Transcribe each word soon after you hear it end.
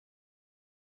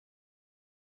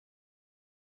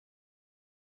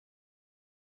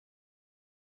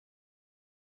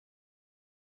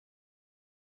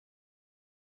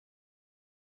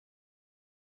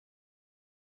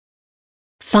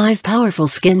5 powerful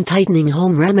skin tightening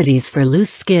home remedies for loose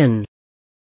skin.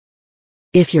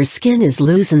 If your skin is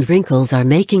loose and wrinkles are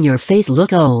making your face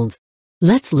look old,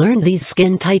 let's learn these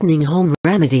skin tightening home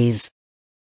remedies.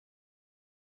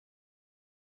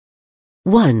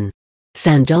 1.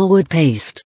 Sandalwood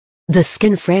paste. The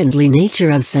skin-friendly nature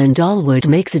of sandalwood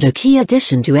makes it a key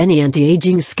addition to any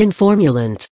anti-aging skin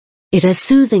formulant. It has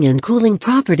soothing and cooling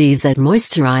properties that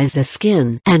moisturize the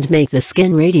skin and make the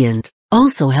skin radiant,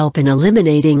 also help in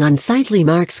eliminating unsightly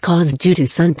marks caused due to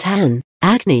suntan,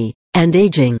 acne, and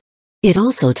aging. It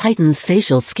also tightens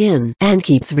facial skin and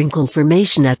keeps wrinkle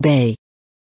formation at bay.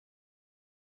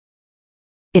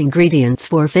 Ingredients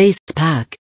for face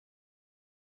pack: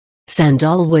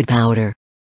 sandalwood powder,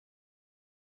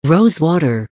 rose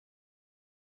water.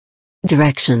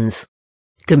 Directions: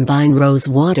 combine rose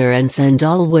water and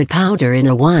sandalwood powder in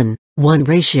a 1:1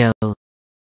 ratio.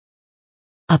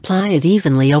 Apply it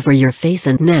evenly over your face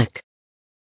and neck.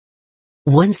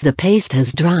 Once the paste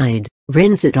has dried,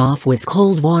 rinse it off with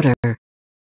cold water.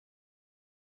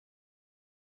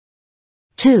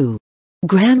 2.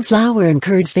 Gram flour and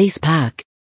curd face pack.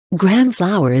 Gram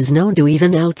flour is known to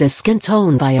even out the skin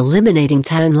tone by eliminating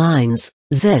tan lines,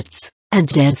 zits, and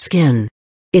dead skin.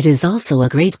 It is also a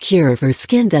great cure for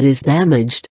skin that is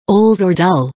damaged, old or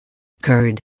dull.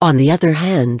 Curd, on the other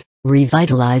hand,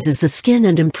 revitalizes the skin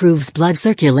and improves blood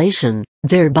circulation,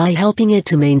 thereby helping it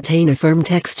to maintain a firm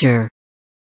texture.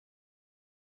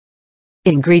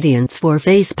 Ingredients for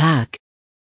face pack: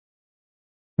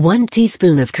 1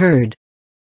 teaspoon of curd,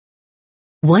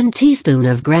 1 teaspoon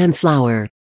of gram flour.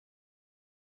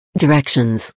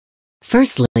 Directions: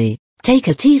 firstly, take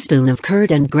a teaspoon of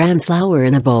curd and gram flour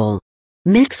in a bowl.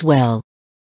 Mix well.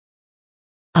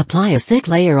 Apply a thick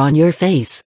layer on your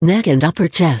face, neck and upper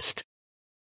chest.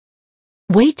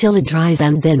 Wait till it dries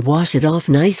and then wash it off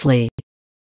nicely.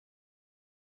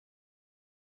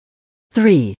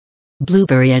 3.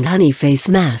 Blueberry and honey face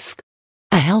mask.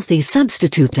 A healthy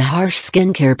substitute to harsh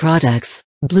skincare products,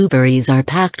 blueberries are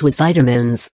packed with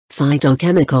vitamins,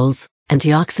 phytochemicals,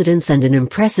 antioxidants and an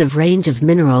impressive range of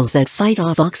minerals that fight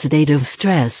off oxidative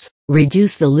stress,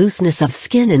 reduce the looseness of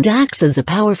skin and acts as a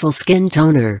powerful skin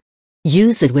toner.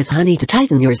 Use it with honey to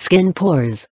tighten your skin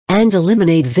pores and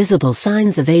eliminate visible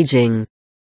signs of aging.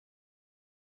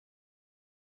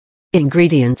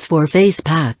 Ingredients for face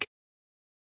pack: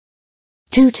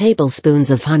 2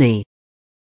 tablespoons of honey,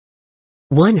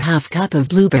 1/2 cup of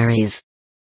blueberries.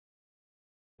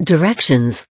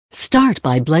 Directions: start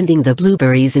by blending the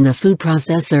blueberries in a food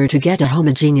processor to get a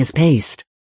homogeneous paste.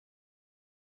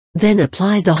 Then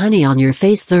apply the honey on your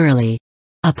face thoroughly.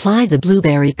 Apply the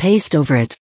blueberry paste over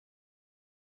it.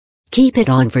 Keep it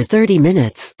on for 30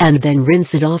 minutes and then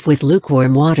rinse it off with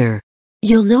lukewarm water.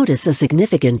 You'll notice a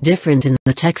significant difference in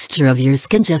the texture of your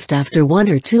skin just after 1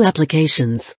 or 2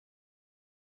 applications.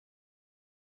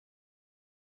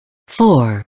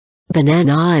 4.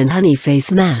 Banana and honey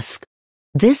face mask.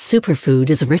 This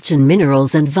superfood is rich in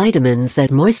minerals and vitamins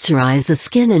that moisturize the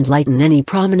skin and lighten any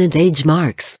prominent age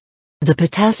marks. The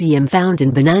potassium found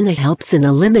in banana helps in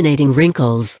eliminating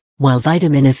wrinkles, while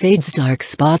vitamin E fades dark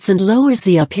spots and lowers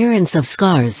the appearance of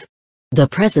scars. The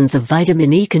presence of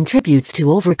vitamin E contributes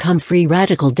to overcome free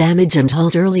radical damage and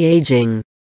halt early aging.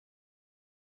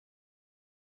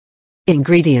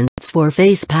 Ingredients for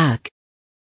face pack: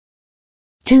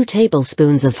 2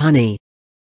 tablespoons of honey,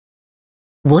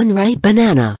 1 ripe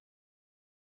banana,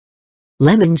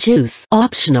 lemon juice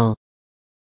optional.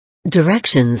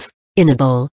 Directions: in a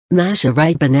bowl, mash a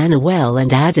ripe banana well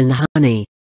and add in the honey.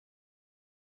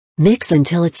 Mix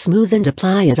until it's smooth and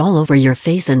apply it all over your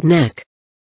face and neck.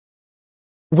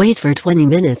 Wait for 20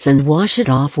 minutes and wash it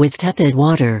off with tepid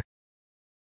water.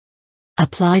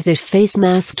 Apply this face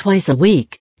mask twice a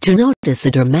week to notice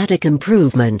a dramatic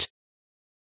improvement.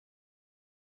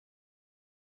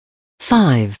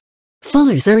 5.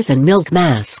 Fuller's Earth and Milk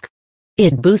Mask.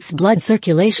 It boosts blood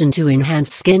circulation to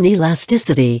enhance skin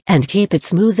elasticity and keep it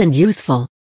smooth and youthful.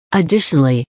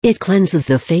 Additionally, it cleanses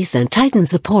the face and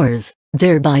tightens the pores,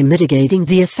 thereby mitigating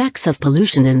the effects of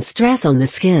pollution and stress on the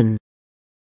skin.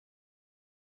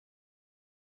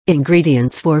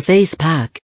 Ingredients for face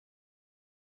pack: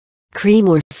 cream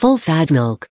or full-fat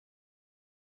milk,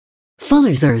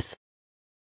 Fuller's Earth.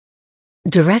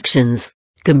 Directions: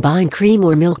 combine cream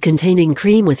or milk containing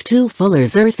cream with 2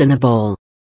 Fuller's Earth in a bowl.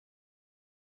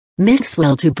 Mix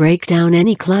well to break down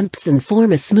any clumps and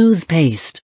form a smooth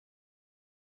paste.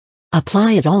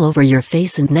 Apply it all over your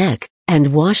face and neck,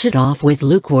 and wash it off with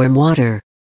lukewarm water.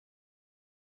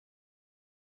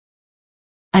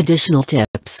 Additional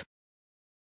tips: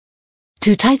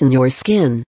 to tighten your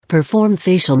skin, perform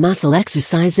facial muscle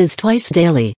exercises twice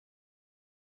daily.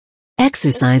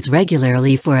 Exercise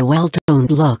regularly for a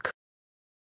well-toned look.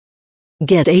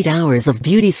 Get 8 hours of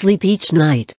beauty sleep each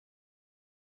night.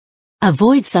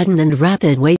 Avoid sudden and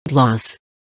rapid weight loss.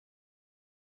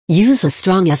 Use a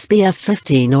strong SPF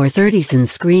 15 or 30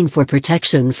 sunscreen for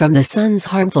protection from the sun's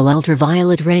harmful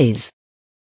ultraviolet rays.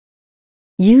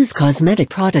 Use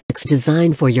cosmetic products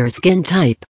designed for your skin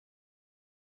type.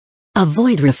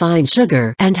 Avoid refined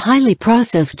sugar and highly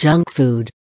processed junk food.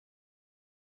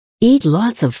 Eat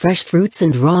lots of fresh fruits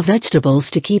and raw vegetables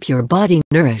to keep your body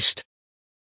nourished.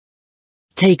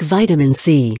 Take vitamin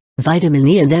C, vitamin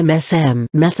E and MSM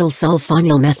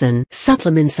methylsulfonylumethan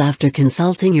supplements after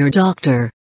consulting your doctor.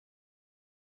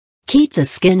 Keep the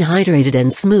skin hydrated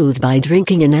and smooth by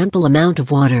drinking an ample amount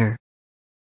of water.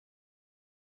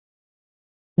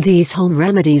 These home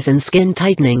remedies and skin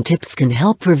tightening tips can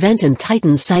help prevent and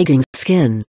tighten sagging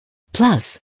skin.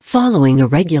 Plus, following a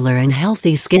regular and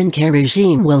healthy skincare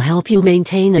regime will help you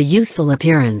maintain a youthful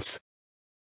appearance.